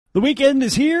The weekend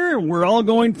is here, and we're all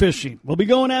going fishing. We'll be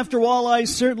going after walleyes,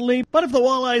 certainly, but if the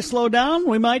walleyes slow down,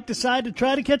 we might decide to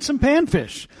try to catch some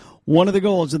panfish. One of the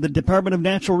goals of the Department of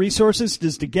Natural Resources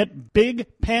is to get big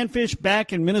panfish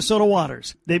back in Minnesota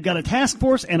waters. They've got a task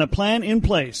force and a plan in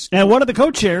place. And one of the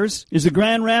co-chairs is the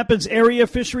Grand Rapids Area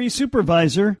Fisheries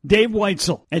Supervisor, Dave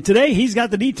Weitzel. And today, he's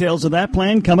got the details of that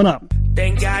plan coming up.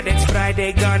 Thank God it's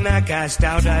Friday, gonna cast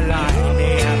out a line.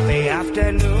 The happy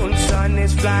afternoon sun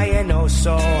is flying oh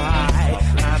so high.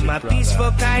 I'm a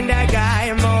peaceful kind of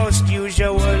guy, most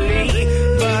usually,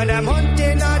 but I'm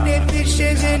hunting all the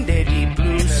fishes in the deep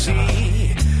blue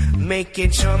sea.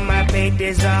 Making sure my bait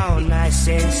is all nice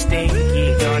and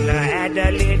stinky. Gonna add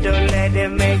a little lead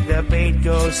and make the bait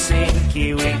go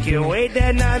sinky. We can wait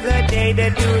another day to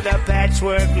do the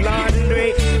patchwork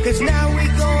laundry, 'cause now we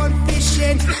going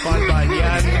fishing on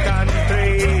Bunyan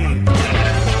Country.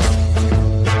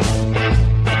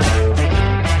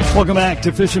 Welcome back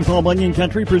to Fishin' Paul Bunyan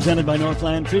Country, presented by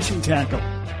Northland Fishing Tackle.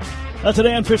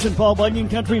 Today on Fishin' Paul Bunyan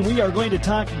Country, we are going to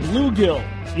talk bluegill.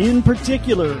 In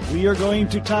particular, we are going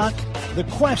to talk the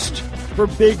quest for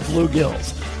big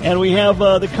bluegills. And we have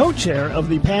the co-chair of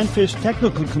the Panfish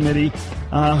Technical Committee,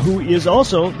 who is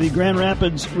also the Grand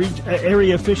Rapids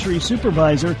Area Fisheries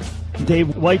Supervisor, Dave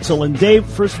Weitzel. And Dave,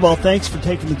 first of all, thanks for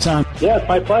taking the time. Yeah, it's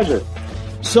my pleasure.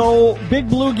 So, big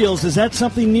bluegills, is that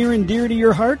something near and dear to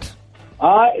your heart?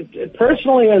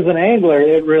 Personally, as an angler,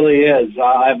 it really is.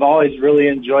 I've always really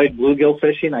enjoyed bluegill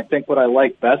fishing. I think what I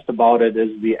like best about it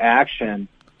is the action.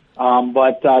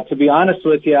 But to be honest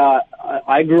with you,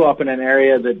 I grew up in an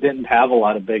area that didn't have a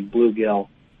lot of big bluegill.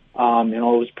 It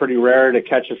was pretty rare to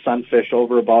catch a sunfish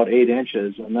over about 8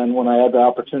 inches. And then when I had the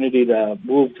opportunity to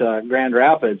move to Grand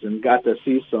Rapids and got to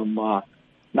see some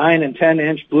 9 and 10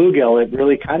 inch bluegill, it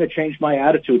really kind of changed my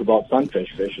attitude about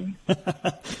sunfish fishing.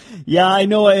 Yeah, I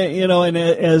know. And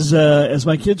as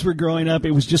my kids were growing up,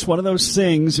 it was just one of those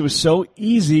things. It was so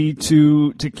easy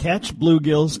to catch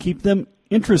bluegills, keep them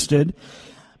interested.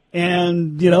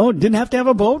 And, didn't have to have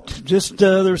a boat. Just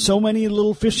there's so many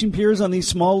little fishing piers on these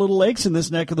small little lakes in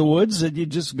this neck of the woods that you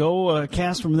just go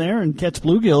cast from there and catch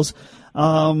bluegills.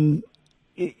 I'm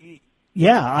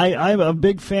a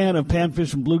big fan of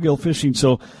panfish and bluegill fishing.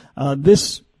 So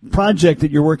this project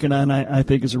that you're working on, I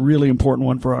think, is a really important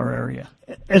one for our area.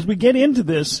 As we get into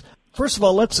this, first of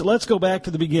all, let's go back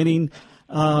to the beginning.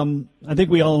 I think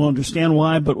we all understand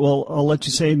why, but I'll let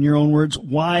you say in your own words,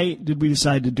 why did we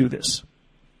decide to do this?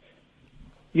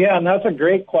 Yeah, and that's a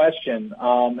great question. A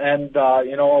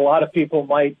lot of people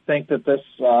might think that this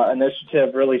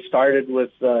initiative really started with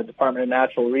the Department of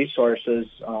Natural Resources,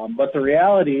 but the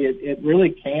reality, it really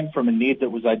came from a need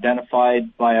that was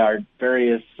identified by our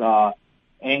various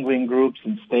angling groups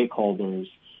and stakeholders.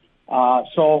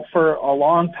 So for a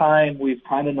long time, we've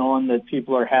kind of known that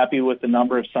people are happy with the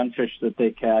number of sunfish that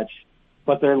they catch,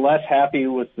 but they're less happy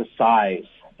with the size.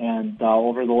 And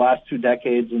over the last 2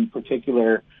 decades in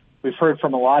particular, we've heard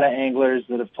from a lot of anglers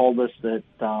that have told us that,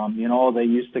 they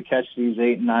used to catch these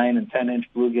 8, 9, and 10-inch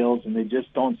bluegills, and they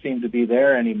just don't seem to be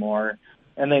there anymore,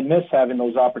 and they miss having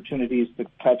those opportunities to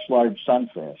catch large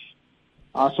sunfish.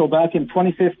 So back in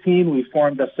 2015, we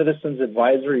formed a Citizens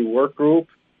Advisory Work Group,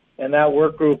 and that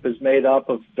work group is made up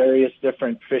of various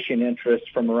different fishing interests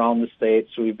from around the state.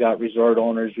 So we've got resort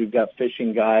owners, we've got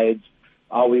fishing guides,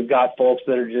 we've got folks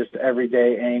that are just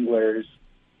everyday anglers,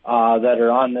 that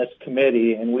are on this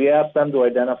committee, and we asked them to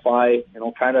identify,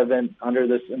 kind of under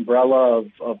this umbrella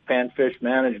of panfish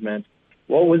management,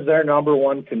 what was their number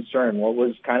one concern? What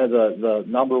was kind of the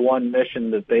number one mission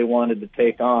that they wanted to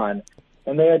take on?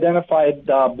 And they identified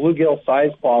bluegill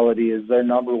size quality as their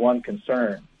number one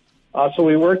concern. So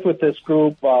we worked with this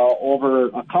group over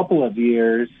a couple of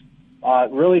years,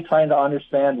 really trying to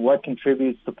understand what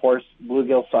contributes to poor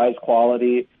bluegill size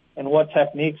quality, and what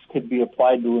techniques could be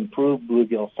applied to improve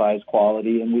bluegill size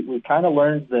quality. And we kind of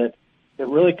learned that it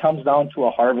really comes down to a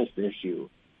harvest issue.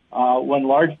 When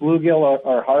large bluegill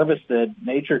are harvested,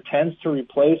 nature tends to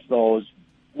replace those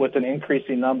with an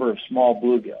increasing number of small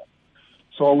bluegill.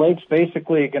 So a lake's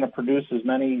basically going to produce as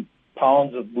many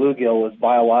pounds of bluegill as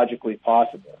biologically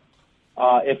possible.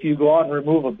 If you go out and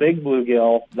remove a big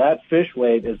bluegill, that fish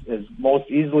weight is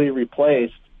most easily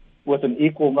replaced with an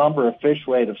equal number of fish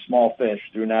weight of small fish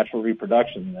through natural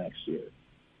reproduction the next year.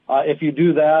 If you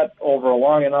do that over a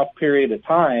long enough period of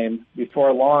time,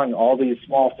 before long, all these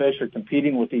small fish are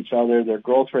competing with each other, their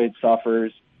growth rate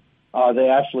suffers, they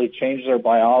actually change their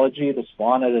biology to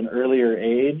spawn at an earlier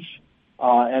age,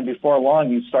 and before long,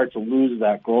 you start to lose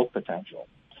that growth potential.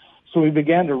 So we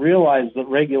began to realize that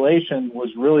regulation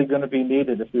was really going to be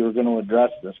needed if we were going to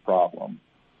address this problem.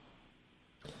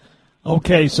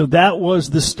 Okay, so that was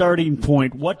the starting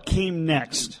point. What came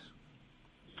next?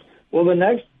 Well, the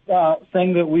next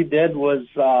thing that we did was,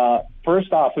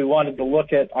 first off, we wanted to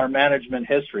look at our management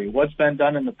history. What's been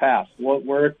done in the past? What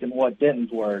worked and what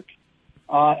didn't work?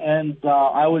 And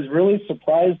I was really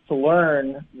surprised to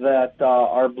learn that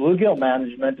our bluegill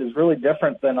management is really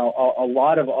different than a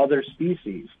lot of other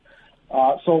species.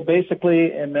 So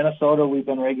basically, in Minnesota, we've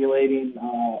been regulating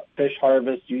fish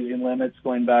harvest using limits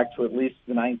going back to at least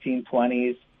the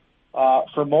 1920s.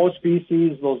 For most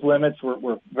species, those limits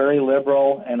were very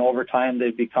liberal, and over time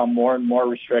they've become more and more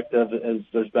restrictive as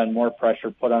there's been more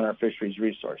pressure put on our fisheries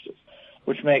resources,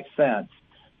 which makes sense.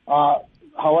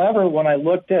 However, when I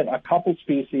looked at a couple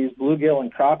species, bluegill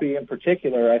and crappie in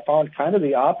particular, I found kind of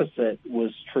the opposite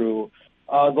was true.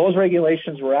 Those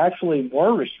regulations were actually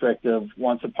more restrictive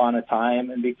once upon a time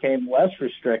and became less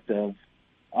restrictive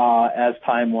as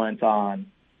time went on.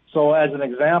 So as an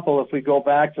example, if we go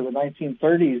back to the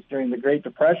 1930s during the Great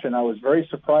Depression, I was very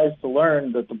surprised to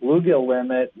learn that the bluegill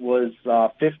limit was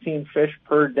 15 fish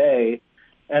per day,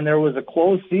 and there was a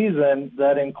closed season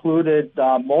that included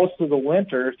most of the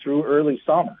winter through early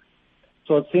summer.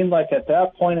 So it seemed like at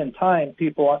that point in time,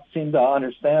 people seemed to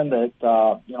understand that,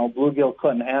 bluegill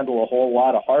couldn't handle a whole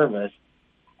lot of harvest.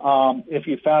 If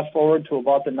you fast forward to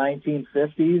about the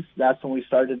 1950s, that's when we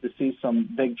started to see some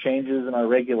big changes in our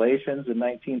regulations. In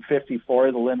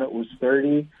 1954, the limit was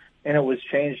 30, and it was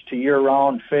changed to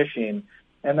year-round fishing.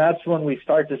 And that's when we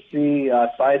start to see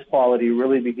size quality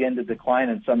really begin to decline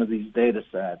in some of these data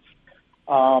sets.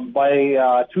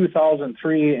 By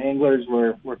 2003, anglers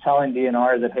were telling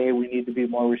DNR that, hey, we need to be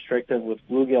more restrictive with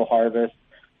bluegill harvest.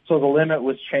 So the limit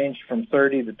was changed from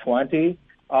 30 to 20.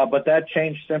 But that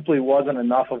change simply wasn't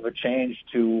enough of a change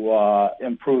to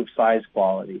improve size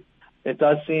quality. It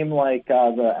does seem like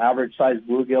the average size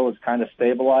bluegill is kind of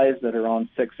stabilized at around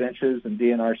 6 inches in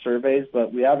DNR surveys,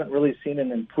 but we haven't really seen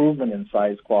an improvement in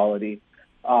size quality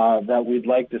that we'd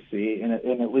like to see in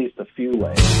at least a few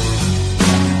ways.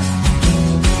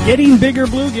 Getting bigger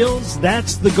bluegills,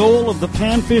 that's the goal of the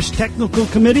Panfish Technical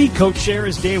Committee. Co-chair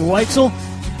is Dave Weitzel,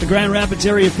 the Grand Rapids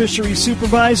Area Fisheries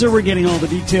Supervisor. We're getting all the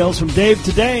details from Dave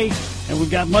today, and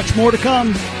we've got much more to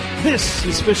come. This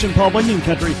is Fishin' Paul Bunyan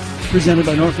Country, presented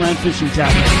by Northland Fishing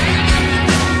Tackle.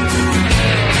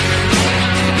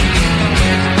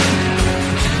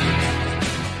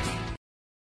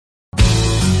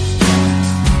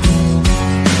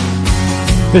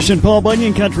 Fishin' Paul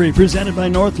Bunyan Country, presented by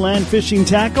Northland Fishing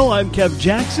Tackle. I'm Kev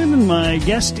Jackson, and my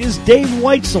guest is Dave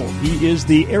Weitzel. He is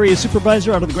the area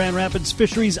supervisor out of the Grand Rapids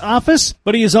Fisheries Office,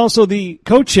 but he is also the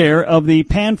co-chair of the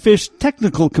Panfish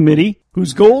Technical Committee,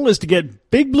 whose goal is to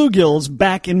get big bluegills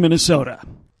back in Minnesota.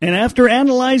 And after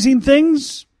analyzing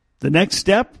things, the next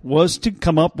step was to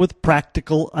come up with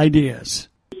practical ideas.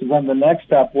 So then the next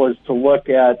step was to look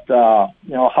at,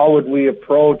 how would we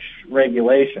approach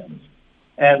regulations?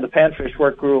 And the Panfish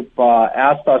Work Group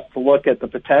asked us to look at the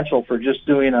potential for just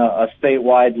doing a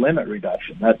statewide limit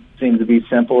reduction. That seemed to be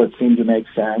simple. It seemed to make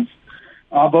sense.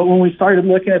 But when we started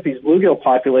looking at these bluegill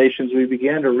populations, we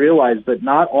began to realize that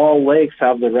not all lakes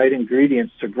have the right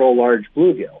ingredients to grow large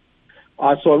bluegill.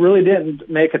 So it really didn't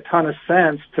make a ton of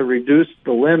sense to reduce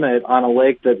the limit on a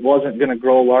lake that wasn't going to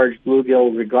grow large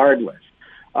bluegill regardless.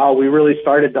 We really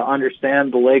started to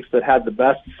understand the lakes that had the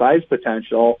best size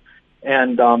potential,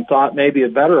 and thought maybe a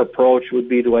better approach would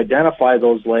be to identify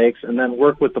those lakes and then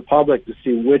work with the public to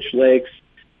see which lakes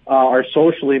are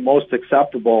socially most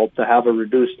acceptable to have a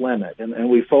reduced limit. And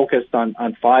we focused on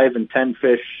 5 and 10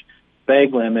 fish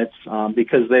bag limits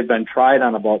because they've been tried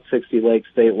on about 60 lakes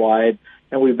statewide,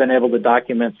 and we've been able to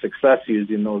document success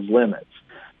using those limits.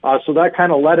 So that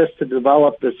kind of led us to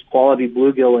develop this Quality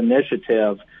Bluegill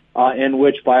Initiative, in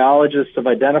which biologists have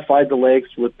identified the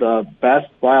lakes with the best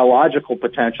biological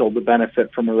potential to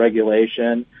benefit from a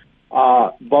regulation.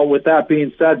 But with that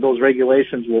being said, those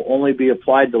regulations will only be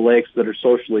applied to lakes that are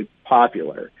socially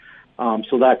popular.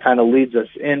 So that kind of leads us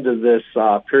into this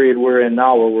period we're in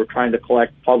now, where we're trying to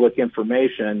collect public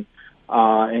information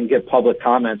and get public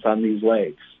comments on these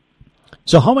lakes.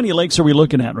 So how many lakes are we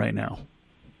looking at right now?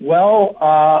 Well,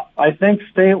 I think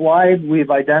statewide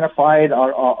we've identified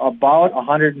about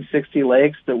 160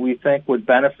 lakes that we think would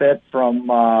benefit from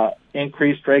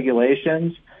increased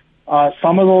regulations.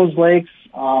 Some of those lakes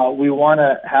we want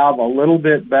to have a little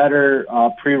bit better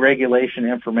pre-regulation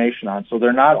information on. So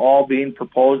they're not all being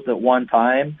proposed at one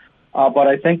time, but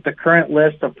I think the current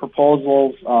list of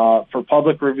proposals for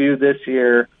public review this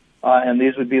year, and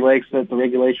these would be lakes that the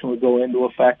regulation would go into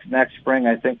effect next spring,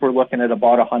 I think we're looking at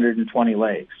about 120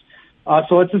 lakes.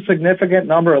 So it's a significant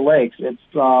number of lakes. It's,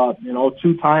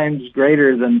 2 times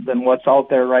greater than what's out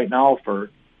there right now for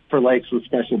for lakes with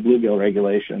special bluegill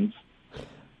regulations.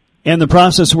 And the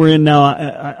process we're in now,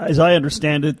 as I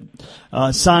understand it,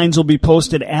 signs will be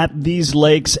posted at these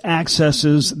lakes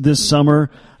accesses this summer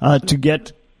to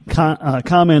get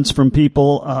comments from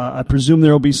people. I presume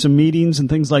there will be some meetings and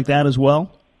things like that as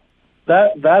well.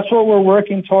 That's what we're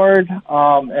working toward,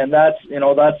 and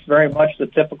that's very much the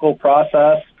typical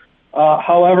process.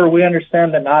 However, we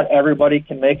understand that not everybody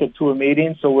can make it to a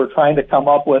meeting, so we're trying to come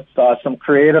up with some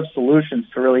creative solutions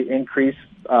to really increase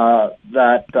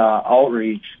that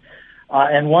outreach.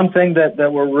 And one thing that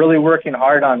we're really working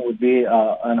hard on would be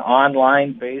an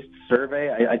online-based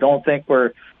survey. I don't think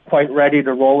we're quite ready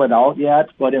to roll it out yet,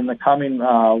 but in the coming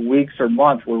weeks or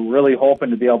months, we're really hoping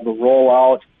to be able to roll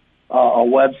out a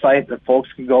website that folks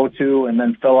can go to and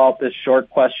then fill out this short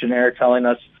questionnaire telling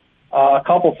us a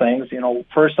couple things.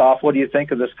 First off, what do you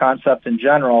think of this concept in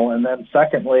general? And then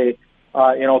secondly,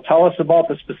 tell us about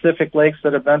the specific lakes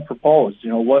that have been proposed.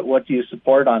 What do you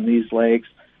support on these lakes?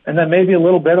 And then maybe a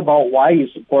little bit about why you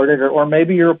support it, or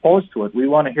maybe you're opposed to it. We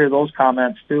want to hear those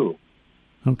comments too.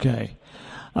 Okay.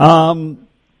 And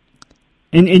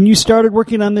you started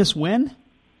working on this when?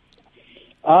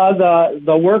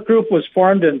 The work group was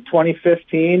formed in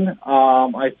 2015.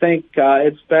 I think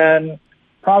it's been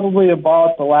probably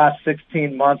about the last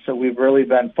 16 months that we've really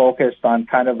been focused on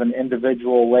kind of an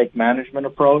individual lake management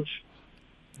approach.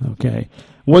 Okay.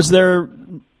 Was there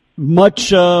much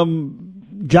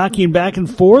jockeying back and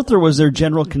forth, or was there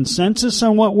general consensus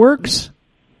on what works?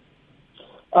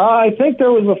 I think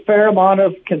there was a fair amount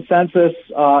of consensus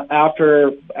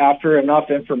after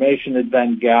enough information had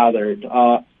been gathered.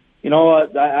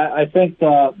 I think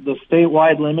the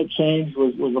statewide limit change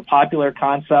was a popular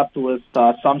concept with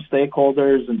some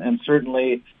stakeholders and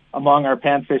certainly among our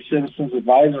Panfish Citizens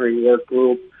Advisory Work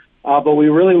Group. But we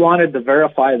really wanted to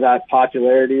verify that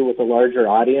popularity with a larger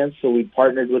audience, so we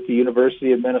partnered with the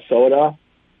University of Minnesota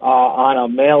on a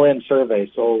mail-in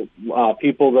survey. So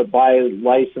people that buy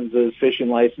fishing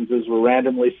licenses, were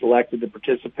randomly selected to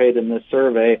participate in this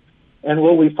survey. And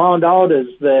what we found out is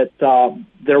that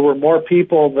there were more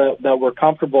people that were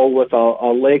comfortable with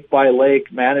a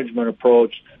lake-by-lake management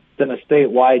approach than a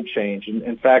statewide change.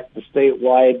 In fact, the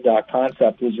statewide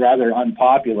concept was rather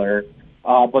unpopular,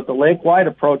 but the lake-wide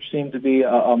approach seemed to be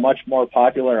a much more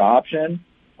popular option.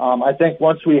 I think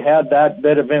once we had that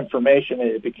bit of information,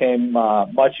 it became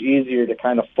much easier to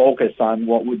kind of focus on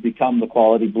what would become the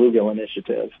Quality Bluegill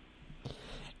Initiative.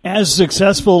 As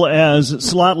successful as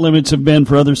slot limits have been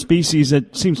for other species,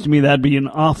 it seems to me that'd be an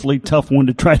awfully tough one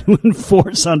to try to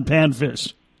enforce on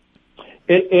panfish.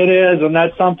 It is, and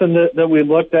that's something that we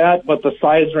looked at, but the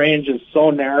size range is so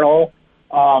narrow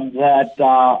that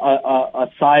a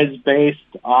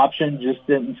size-based option just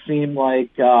didn't seem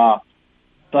like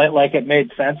it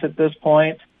made sense at this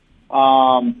point.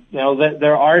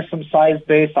 There are some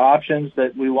size-based options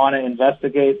that we want to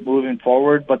investigate moving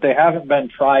forward, but they haven't been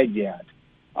tried yet.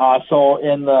 So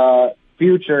in the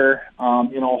future,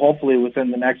 hopefully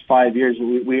within the next 5 years,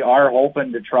 we are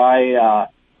hoping to try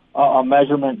a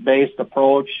measurement-based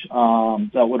approach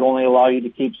that would only allow you to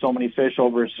keep so many fish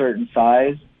over a certain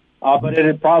size. But it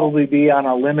would probably be on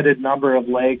a limited number of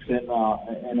lakes in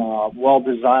a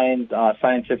well-designed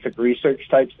scientific research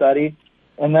type study.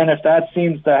 And then if that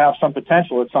seems to have some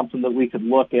potential, it's something that we could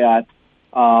look at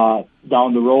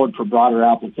down the road for broader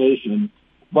application.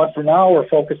 But for now, we're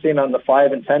focusing on the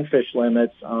 5 and 10 fish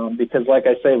limits because, like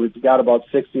I say, we've got about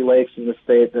 60 lakes in the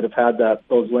state that have had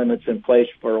those limits in place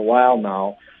for a while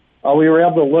now. We were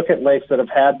able to look at lakes that have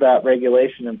had that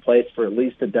regulation in place for at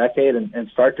least a decade and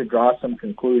start to draw some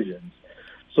conclusions.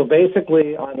 So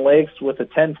basically, on lakes with a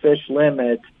 10-fish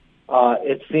limit,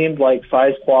 it seemed like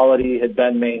size quality had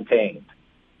been maintained,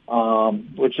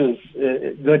 which is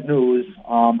good news.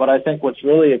 But I think what's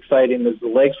really exciting is the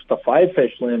lakes with the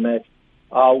 5-fish limit,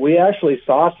 we actually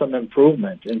saw some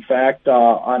improvement. In fact,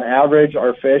 on average,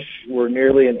 our fish were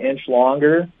nearly an inch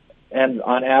longer, and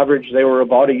on average, they were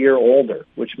about a year older,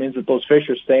 which means that those fish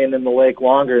are staying in the lake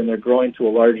longer and they're growing to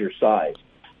a larger size.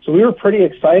 So we were pretty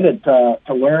excited to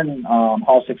learn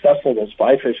how successful those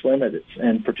 5-fish limits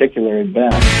in particular had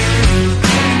been.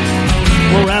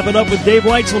 We'll wrap it up with Dave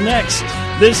Weitzel next.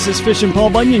 This is Fishin' Paul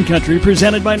Bunyan Country,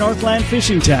 presented by Northland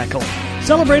Fishing Tackle,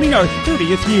 celebrating our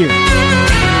 30th year.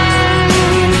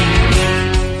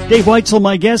 Dave Weitzel,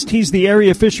 my guest. He's the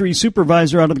area fisheries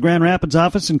supervisor out of the Grand Rapids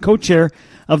office and co-chair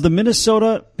of the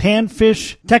Minnesota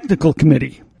Panfish Technical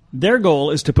Committee. Their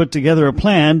goal is to put together a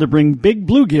plan to bring big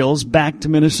bluegills back to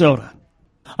Minnesota.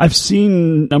 I've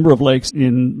seen a number of lakes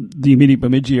in the immediate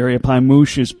Bemidji area. Pine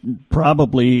Moosh is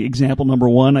probably example number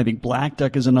one. I think Black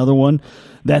Duck is another one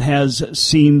that has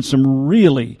seen some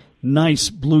really nice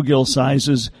bluegill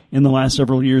sizes in the last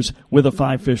several years with a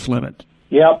 5-fish limit.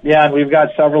 Yep, yeah, and we've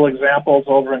got several examples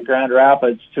over in Grand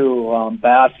Rapids, too.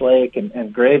 Bass Lake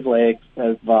and Grave Lake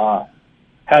have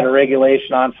had a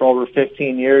regulation on for over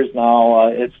 15 years now.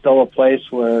 It's still a place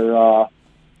where,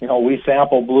 we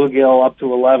sample bluegill up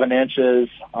to 11 inches.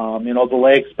 The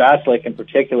lakes, Bass Lake in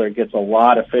particular, gets a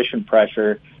lot of fishing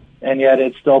pressure, and yet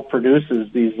it still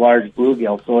produces these large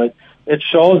bluegill. So it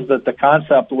shows that the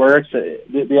concept works.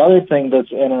 The other thing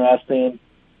that's interesting,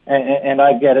 and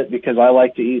I get it because I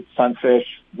like to eat sunfish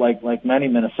like many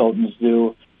Minnesotans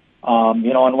do. And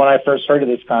when I first heard of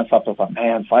this concept, I thought,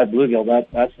 man, 5 bluegill,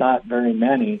 that's not very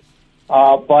many.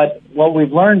 But what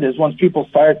we've learned is once people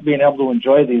start being able to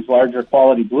enjoy these larger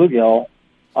quality bluegill,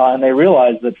 and they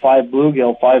realize that 5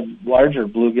 larger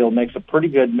bluegill makes a pretty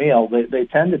good meal, they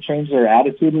tend to change their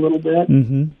attitude a little bit.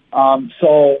 Mm-hmm.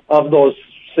 So of those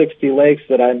 60 lakes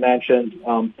that I mentioned,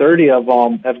 30 of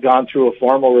them have gone through a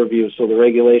formal review. So the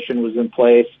regulation was in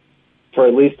place for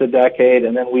at least a decade,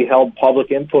 and then we held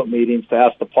public input meetings to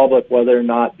ask the public whether or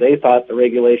not they thought the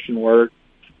regulation worked.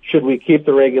 Should we keep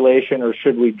the regulation or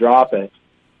should we drop it?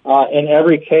 In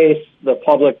every case, the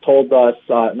public told us,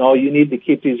 no, you need to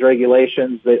keep these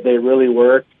regulations. They really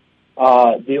work.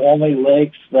 The only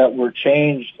lakes that were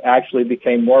changed actually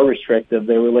became more restrictive.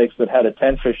 They were lakes that had a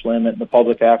 10-fish limit, and the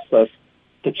public asked us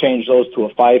to change those to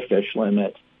a 5-fish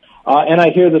limit. And I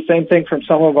hear the same thing from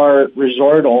some of our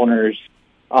resort owners.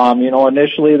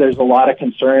 Initially there's a lot of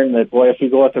concern that, boy, if we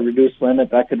go with a reduced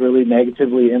limit, that could really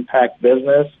negatively impact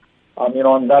business.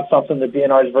 And that's something that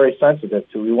DNR is very sensitive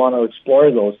to. We want to explore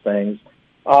those things.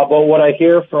 But what I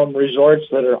hear from resorts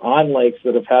that are on lakes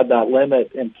that have had that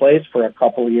limit in place for a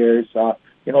couple of years,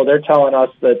 they're telling us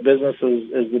that business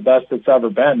is the best it's ever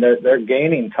been. They're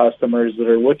gaining customers that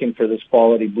are looking for this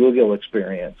quality bluegill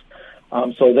experience.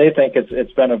 So they think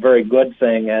it's been a very good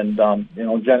thing, and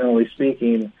generally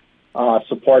speaking,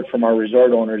 support from our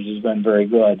resort owners has been very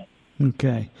good.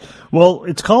 Okay. Well,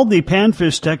 it's called the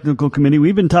Panfish Technical Committee.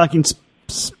 We've been talking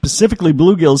specifically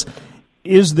bluegills.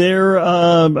 Is there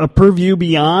a purview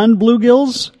beyond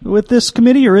bluegills with this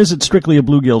committee, or is it strictly a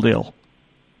bluegill deal?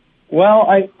 Well,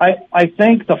 I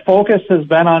think the focus has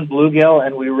been on bluegill,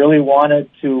 and we really wanted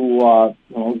to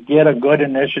get a good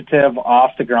initiative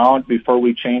off the ground before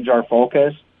we change our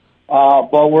focus.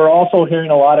 But we're also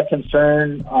hearing a lot of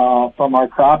concern from our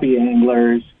crappie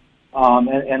anglers.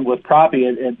 And with crappie,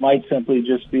 it might simply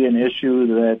just be an issue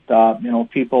that,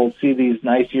 people see these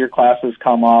nice year classes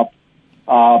come up,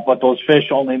 but those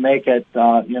fish only make it,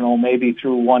 maybe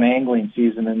through one angling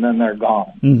season and then they're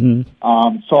gone.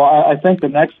 Mm-hmm. So I think the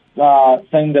next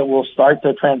thing that we'll start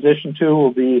to transition to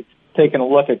will be taking a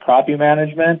look at crappie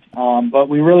management. But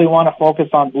we really want to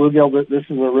focus on bluegill. This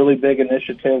is a really big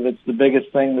initiative. It's the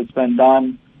biggest thing that's been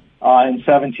done in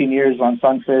 17 years on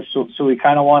sunfish, so we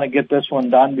kind of want to get this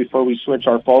one done before we switch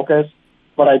our focus.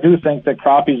 But I do think that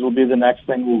crappies will be the next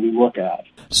thing we look at.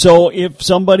 So if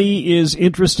somebody is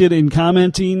interested in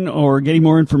commenting or getting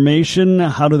more information,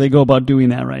 how do they go about doing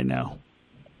that right now?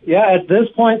 Yeah, at this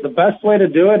point, the best way to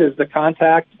do it is to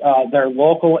contact their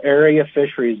local area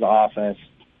fisheries office.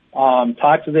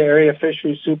 Talk to the area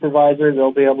fisheries supervisor.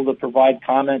 They'll be able to provide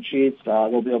comment sheets.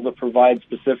 They'll be able to provide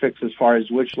specifics as far as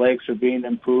which lakes are being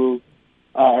improved,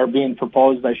 or being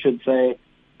proposed, I should say.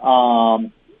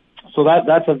 So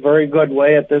that's a very good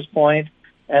way at this point.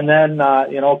 And then,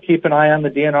 keep an eye on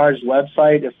the DNR's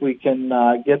website. If we can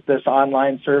get this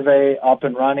online survey up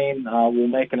and running, we'll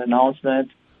make an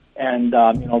announcement. And,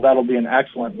 that'll be an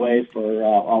excellent way for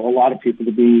a lot of people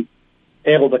to be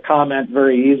able to comment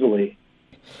very easily.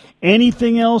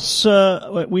 Anything else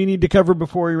we need to cover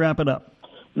before we wrap it up?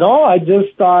 No, I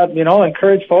just,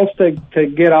 encourage folks to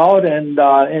get out and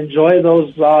enjoy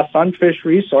those sunfish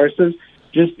resources.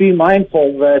 Just be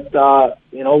mindful that,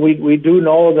 we do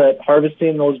know that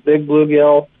harvesting those big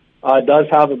bluegill does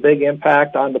have a big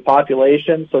impact on the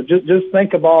population. So just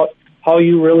think about how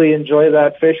you really enjoy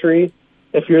that fishery.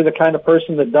 If you're the kind of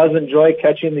person that does enjoy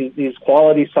catching these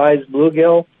quality-sized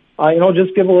bluegill,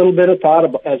 just give a little bit of thought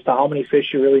as to how many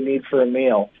fish you really need for a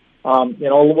meal.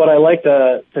 What I like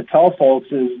to tell folks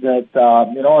is that,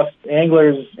 if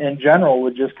anglers in general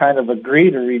would just kind of agree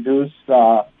to reduce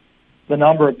the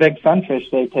number of big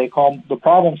sunfish they take home, the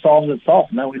problem solves itself,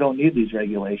 and then we don't need these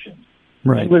regulations.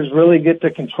 Right. Anglers really get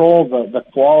to control the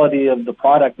quality of the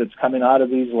product that's coming out of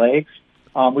these lakes,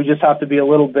 We just have to be a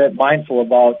little bit mindful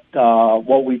about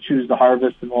what we choose to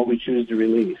harvest and what we choose to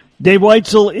release. Dave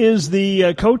Weitzel is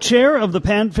the co-chair of the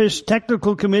Panfish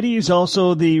Technical Committee. He's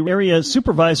also the area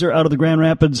supervisor out of the Grand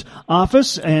Rapids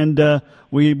office, and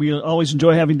we always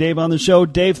enjoy having Dave on the show.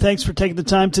 Dave, thanks for taking the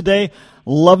time today.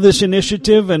 Love this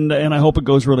initiative, and I hope it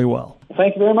goes really well.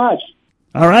 Thank you very much.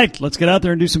 All right, let's get out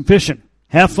there and do some fishing.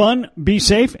 Have fun, be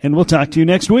safe, and we'll talk to you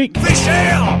next week. Fish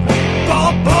ale,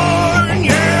 Bob Barn,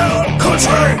 yeah,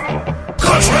 country.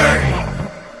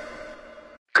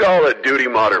 Call of Duty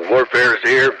Modern Warfare is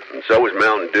here, and so is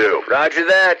Mountain Dew. Roger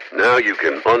that. Now you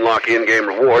can unlock in-game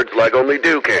rewards like only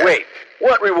Dew can. Wait,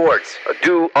 what rewards? A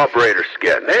Dew Operator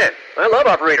Skin. Man, I love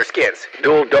Operator Skins.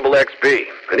 Dual double XP,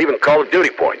 and even Call of Duty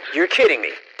points. You're kidding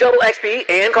me. Double XP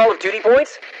and Call of Duty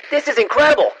points? This is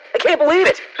incredible. I can't believe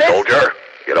it. Soldier,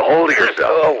 get a hold of yourself.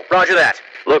 Oh, roger that.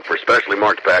 Look for specially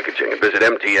marked packaging and visit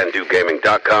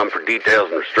mtndewgaming.com for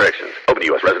details and restrictions. Open to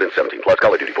U.S. residents 17 plus.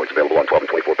 Call of Duty points available on 12 and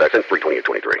 24 packs and free 20 and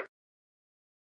 23.